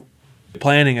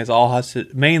planting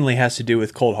mainly has to do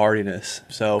with cold hardiness.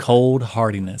 So cold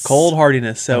hardiness.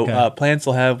 So Okay. plants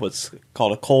will have what's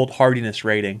called a cold hardiness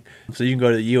rating. So you can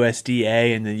go to the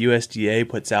USDA, and the USDA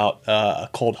puts out a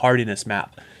cold hardiness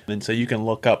map, and so you can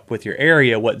look up with your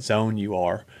area what zone you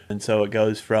are. And so it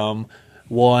goes from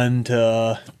 1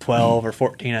 to 12 or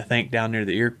 14, I think, down near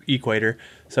the equator.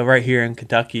 So right here in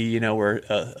Kentucky, we're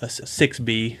a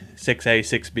 6B, 6A,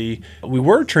 6B. We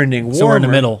were trending warmer. So we're in the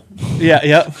middle.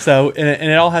 Yeah. So and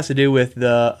it all has to do with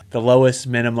the lowest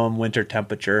minimum winter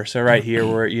temperature. So right here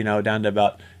we're down to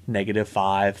about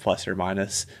 -5 plus or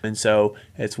minus. And so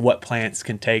it's what plants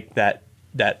can take that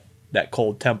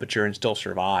cold temperature and still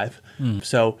survive.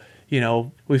 So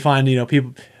we find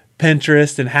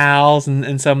Pinterest and Houzz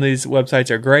and some of these websites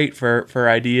are great for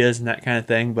ideas and that kind of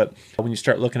thing. But when you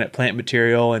start looking at plant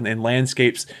material and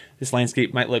landscapes, this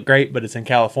landscape might look great, but it's in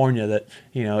California that,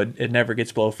 it never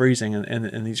gets below freezing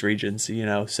in these regions,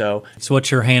 So what's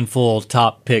your handful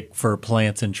top pick for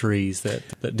plants and trees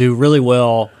that do really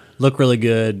well, look really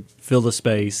good, fill the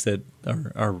space, that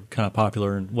are kind of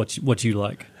popular, and what you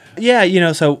like?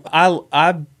 Yeah, so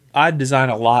I design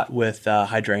a lot with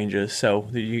hydrangeas, so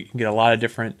you can get a lot of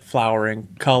different flowering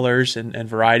colors and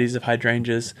varieties of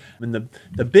hydrangeas. And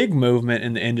the big movement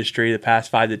in the industry the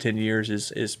past 5 to 10 years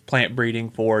is plant breeding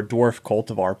for dwarf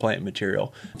cultivar plant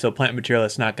material. So plant material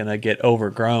that's not going to get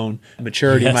overgrown.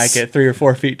 Maturity might get 3 or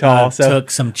 4 feet tall. I took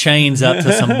some chains up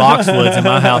to some boxwoods in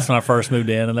my house when I first moved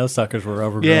in, and those suckers were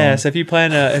overgrown. Yeah, so if you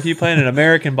plant an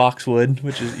American boxwood,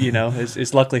 which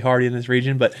is luckily hardy in this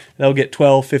region, but they'll get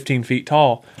 12, 15 feet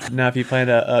tall. Now, if you plant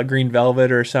a green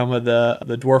velvet or some of the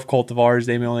dwarf cultivars,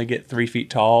 they may only get 3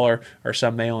 feet tall, or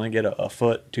some may only get a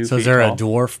foot, 2 feet tall. So is there a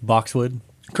dwarf boxwood?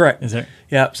 Correct. Is there?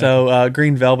 Yeah. So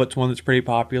green velvet's one that's pretty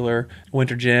popular.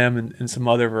 Winter Gem and some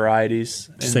other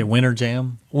varieties. Did you say Winter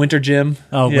Jam? Winter Gem.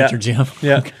 Oh, yeah. Winter Gem.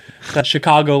 Yeah. Okay.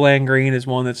 Chicagoland green is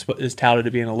one is touted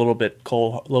to being a little bit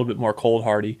more cold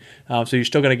hardy. So you're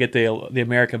still going to get the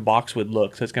American boxwood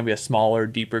look. So it's going to be a smaller,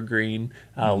 deeper green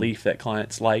leaf that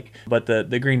clients like. But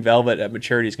the green velvet at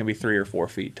maturity is going to be 3 or 4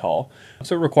 feet tall.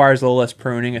 So it requires a little less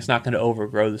pruning. It's not going to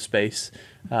overgrow the space.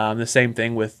 The same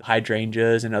thing with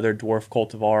hydrangeas and other dwarf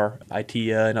cultivar,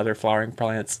 Itea, and other flowering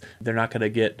plants. They're not going to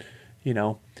get,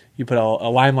 you put a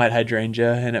limelight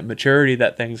hydrangea, and at maturity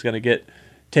that thing's going to get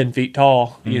 10 feet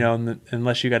tall,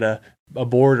 unless you got a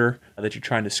border that you're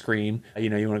trying to screen. You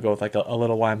want to go with like a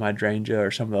little lime hydrangea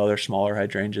or some of the other smaller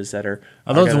hydrangeas that are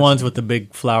those the ones with the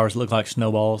big flowers that look like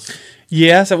snowballs?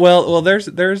 Yeah, so well,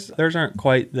 theirs aren't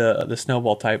quite the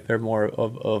snowball type. They're more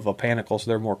of a panicle,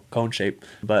 so they're more cone shaped.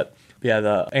 But yeah,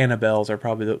 the Annabelles are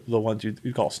probably the ones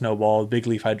you call snowball. Big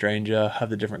leaf hydrangea have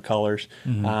the different colors.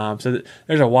 Mm-hmm. So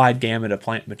there's a wide gamut of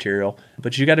plant material,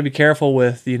 but you got to be careful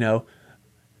with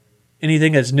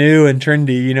anything that's new and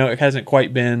trendy. It hasn't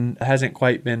quite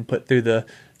been put through the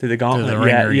gauntlet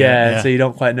yet. Yeah, so you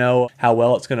don't quite know how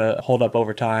well it's going to hold up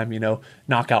over time.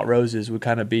 Knockout roses would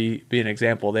kind of be an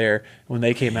example there. When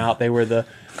they came out, they were the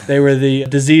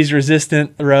disease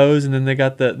resistant rose, and then they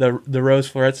got the rose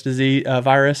florets disease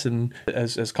virus, and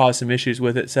has caused some issues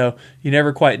with it. So you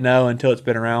never quite know until it's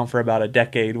been around for about a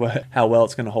decade how well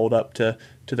it's going to hold up to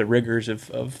the rigors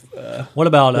of what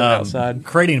about outside.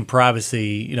 Creating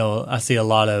privacy? I see a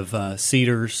lot of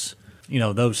cedars.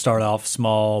 Those start off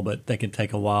small, but they can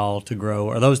take a while to grow.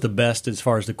 Are those the best as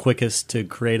far as the quickest to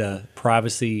create a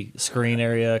privacy screen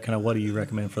area? Kind of what do you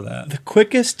recommend for that? The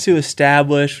quickest to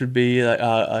establish would be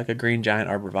like a green giant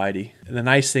arborvitae. The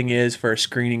nice thing is for a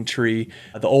screening tree,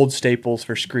 the old staples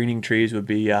for screening trees would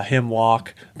be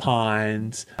hemlock,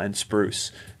 pines, and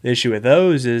spruce. The issue with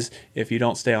those is if you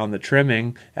don't stay on the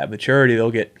trimming at maturity, they'll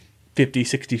get 50,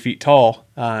 60 feet tall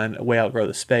and way outgrow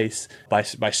the space by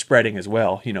spreading as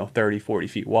well, 30, 40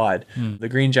 feet wide. The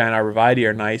green giant arborvitae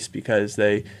are nice because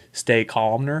they stay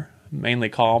mainly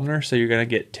columnar, so you're going to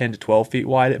get 10 to 12 feet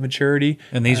wide at maturity.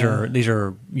 And these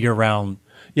are year-round.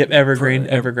 Yep,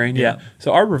 evergreen. Yeah.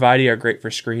 So arborvitae are great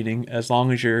for screening as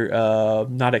long as you're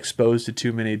not exposed to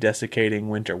too many desiccating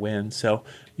winter winds. So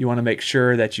you want to make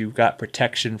sure that you've got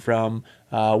protection from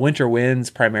winter winds.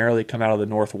 Primarily come out of the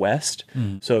northwest.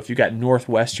 So if you've got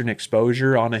northwestern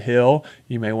exposure on a hill,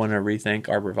 you may want to rethink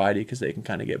arborvitae because they can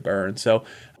kind of get burned. So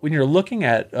when you're looking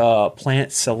at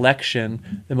plant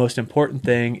selection, the most important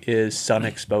thing is sun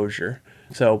exposure.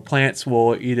 So plants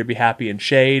will either be happy in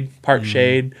shade, part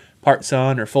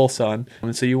sun, or full sun.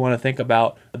 And so you want to think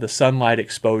about the sunlight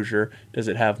exposure. Does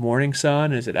it have morning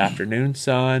sun? Is it afternoon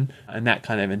sun? And that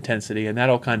kind of intensity. And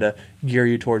that'll kind of gear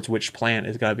you towards which plant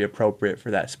is going to be appropriate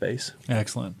for that space.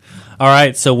 Excellent. All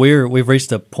right, so we've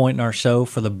reached a point in our show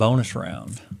for the bonus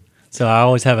round. So I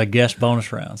always have a guest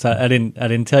bonus round. So I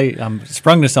didn't tell you. I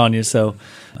sprung this on you, so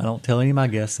I don't tell any of my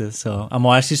guests this. So I'm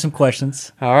gonna ask you some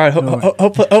questions. All right.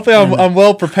 Hopefully I'm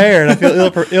well prepared. I feel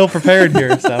ill prepared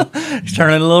here. So it's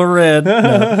turning a little red.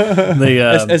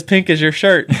 No, as pink as your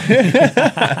shirt.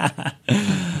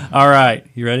 All right.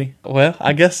 You ready? Well,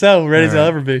 I guess so. Ready as I'll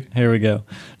ever be. Here we go.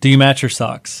 Do you match your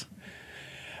socks?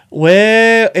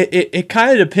 Well, it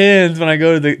kind of depends when I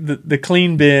go to the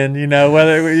clean bin,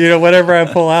 whether whatever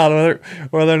I pull out,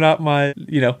 whether or not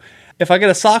if I get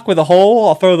a sock with a hole,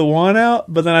 I'll throw the one out,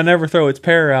 but then I never throw its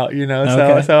pair out,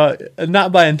 Okay. So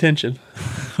not by intention.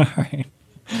 All right.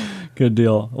 Good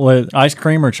deal. What, ice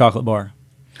cream or chocolate bar?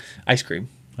 Ice cream.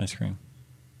 Ice cream.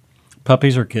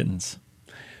 Puppies or kittens?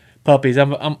 puppies.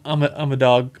 I'm a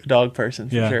dog person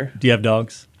for sure. Do you have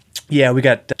dogs? Yeah, we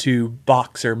got 2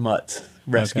 boxer mutts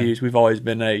rescues. Okay. We've always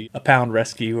been a pound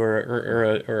rescue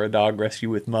or a dog rescue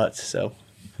with mutts. So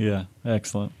yeah,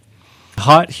 excellent.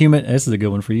 Hot, humid. This is a good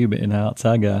one for you, but an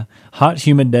outside guy. Hot,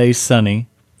 humid days, sunny,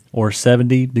 or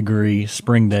 70-degree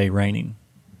spring day, raining.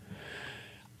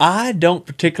 I don't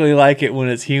particularly like it when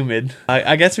it's humid.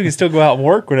 I guess we can still go out and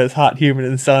work when it's hot, humid,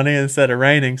 and sunny instead of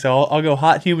raining. So I'll go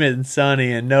hot, humid, and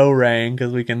sunny, and no rain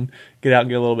because we can get out and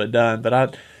get a little bit done.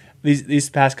 But these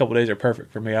past couple of days are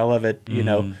perfect for me. I love it. You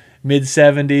know, mid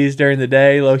 70s during the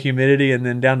day, low humidity, and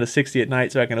then down to 60 at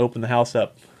night, so I can open the house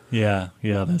up. Yeah,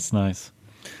 that's nice.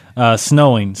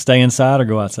 Snowing, stay inside or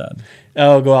go outside?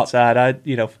 Oh, go outside.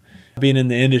 Being in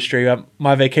the industry,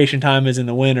 my vacation time is in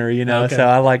the winter, Okay. So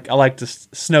I like the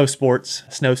snow sports,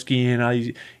 snow skiing.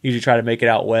 I usually try to make it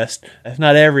out west. If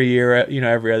not every year,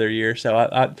 every other year. So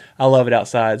I love it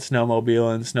outside,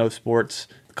 snowmobiling, snow sports.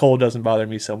 The cold doesn't bother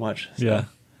me so much. So. Yeah.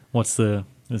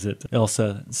 Is it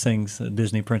Elsa sings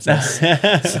Disney Princess?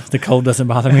 The cold doesn't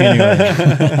bother me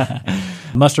anyway.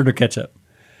 Mustard or ketchup?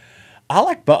 I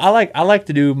like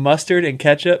to do mustard and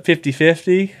ketchup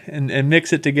 50-50 and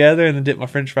mix it together and then dip my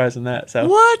French fries in that. So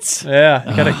what? Yeah,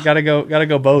 gotta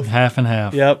go both. Half and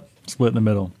half. Yep. Split in the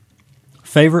middle.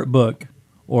 Favorite book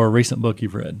or a recent book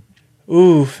you've read?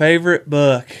 Ooh, favorite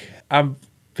book. I've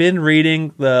been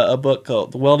reading a book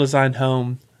called The Well-Designed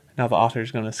Home. Now the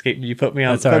author's going to escape me. You put me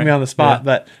on the spot,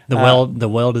 but the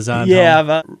well-designed home.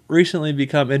 Yeah, I've recently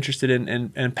become interested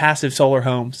in passive solar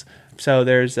homes. So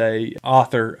there's a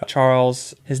author,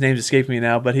 Charles, his name's escaping me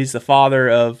now, but he's the father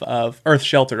of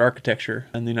earth-sheltered architecture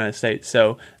in the United States.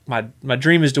 So my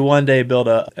dream is to one day build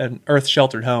an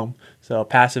earth-sheltered home, so a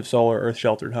passive solar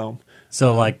earth-sheltered home.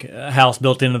 So like a house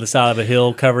built into the side of a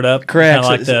hill covered up? Correct. Kind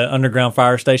of like the underground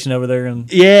fire station over there?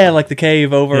 Yeah, like the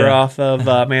cave over off of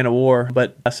Man of War.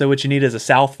 But so what you need is a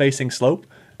south-facing slope.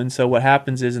 And so what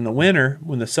happens is in the winter,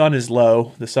 when the sun is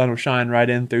low, the sun will shine right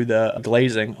in through the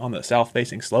glazing on the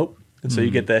south-facing slope. And so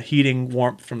you get the heating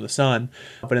warmth from the sun.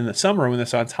 But in the summer, when the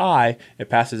sun's high,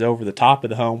 it passes over the top of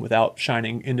the home without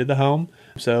shining into the home.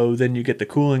 So then you get the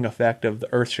cooling effect of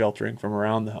the earth sheltering from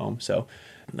around the home. So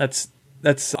that's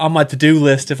on my to-do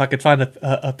list if I could find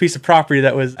a piece of property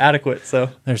that was adequate.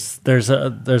 So there's a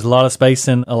lot of space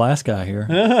in Alaska here.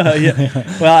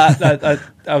 Yeah. Well,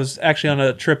 I was actually on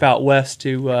a trip out west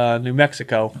to New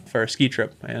Mexico for a ski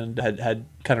trip and had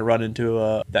kind of run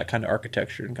into that kind of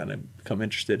architecture and kind of become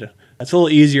interested. It's a little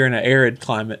easier in an arid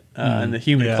climate. In the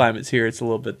humid climates here, it's a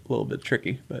little bit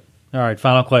tricky. But all right,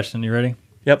 final question. You ready?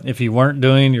 Yep. If you weren't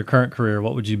doing your current career,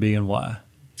 what would you be and why?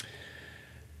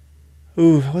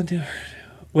 Ooh,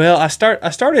 well, I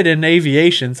started in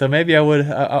aviation, so maybe I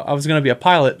was going to be a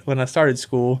pilot when I started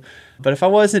school. But if I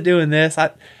wasn't doing this,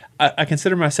 I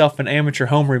consider myself an amateur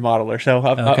home remodeler. So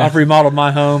I've remodeled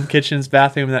my home, kitchens,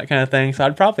 bathroom, that kind of thing. So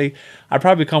I'd probably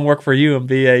come work for you and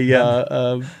be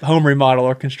a home remodel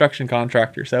or construction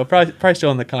contractor. So probably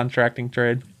still in the contracting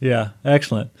trade. Yeah,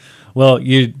 excellent. Well,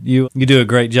 you do a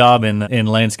great job in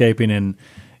landscaping, and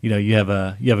you have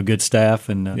a good staff,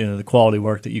 and the quality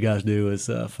work that you guys do is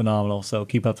phenomenal. So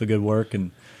keep up the good work,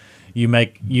 and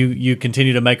you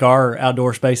continue to make our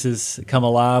outdoor spaces come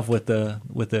alive with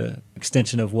the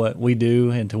extension of what we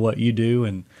do and to what you do,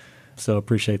 and so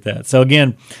appreciate that. So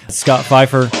again, Scott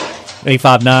Pfeiffer,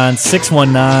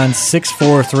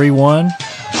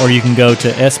 859-619-6431, or you can go to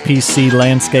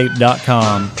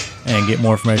spclandscape.com and get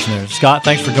more information there. Scott,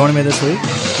 thanks for joining me this week.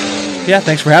 Yeah,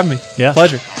 thanks for having me. Yeah.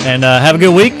 Pleasure. And have a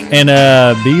good week, and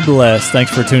be blessed.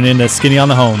 Thanks for tuning in to Skinny on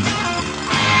the Home.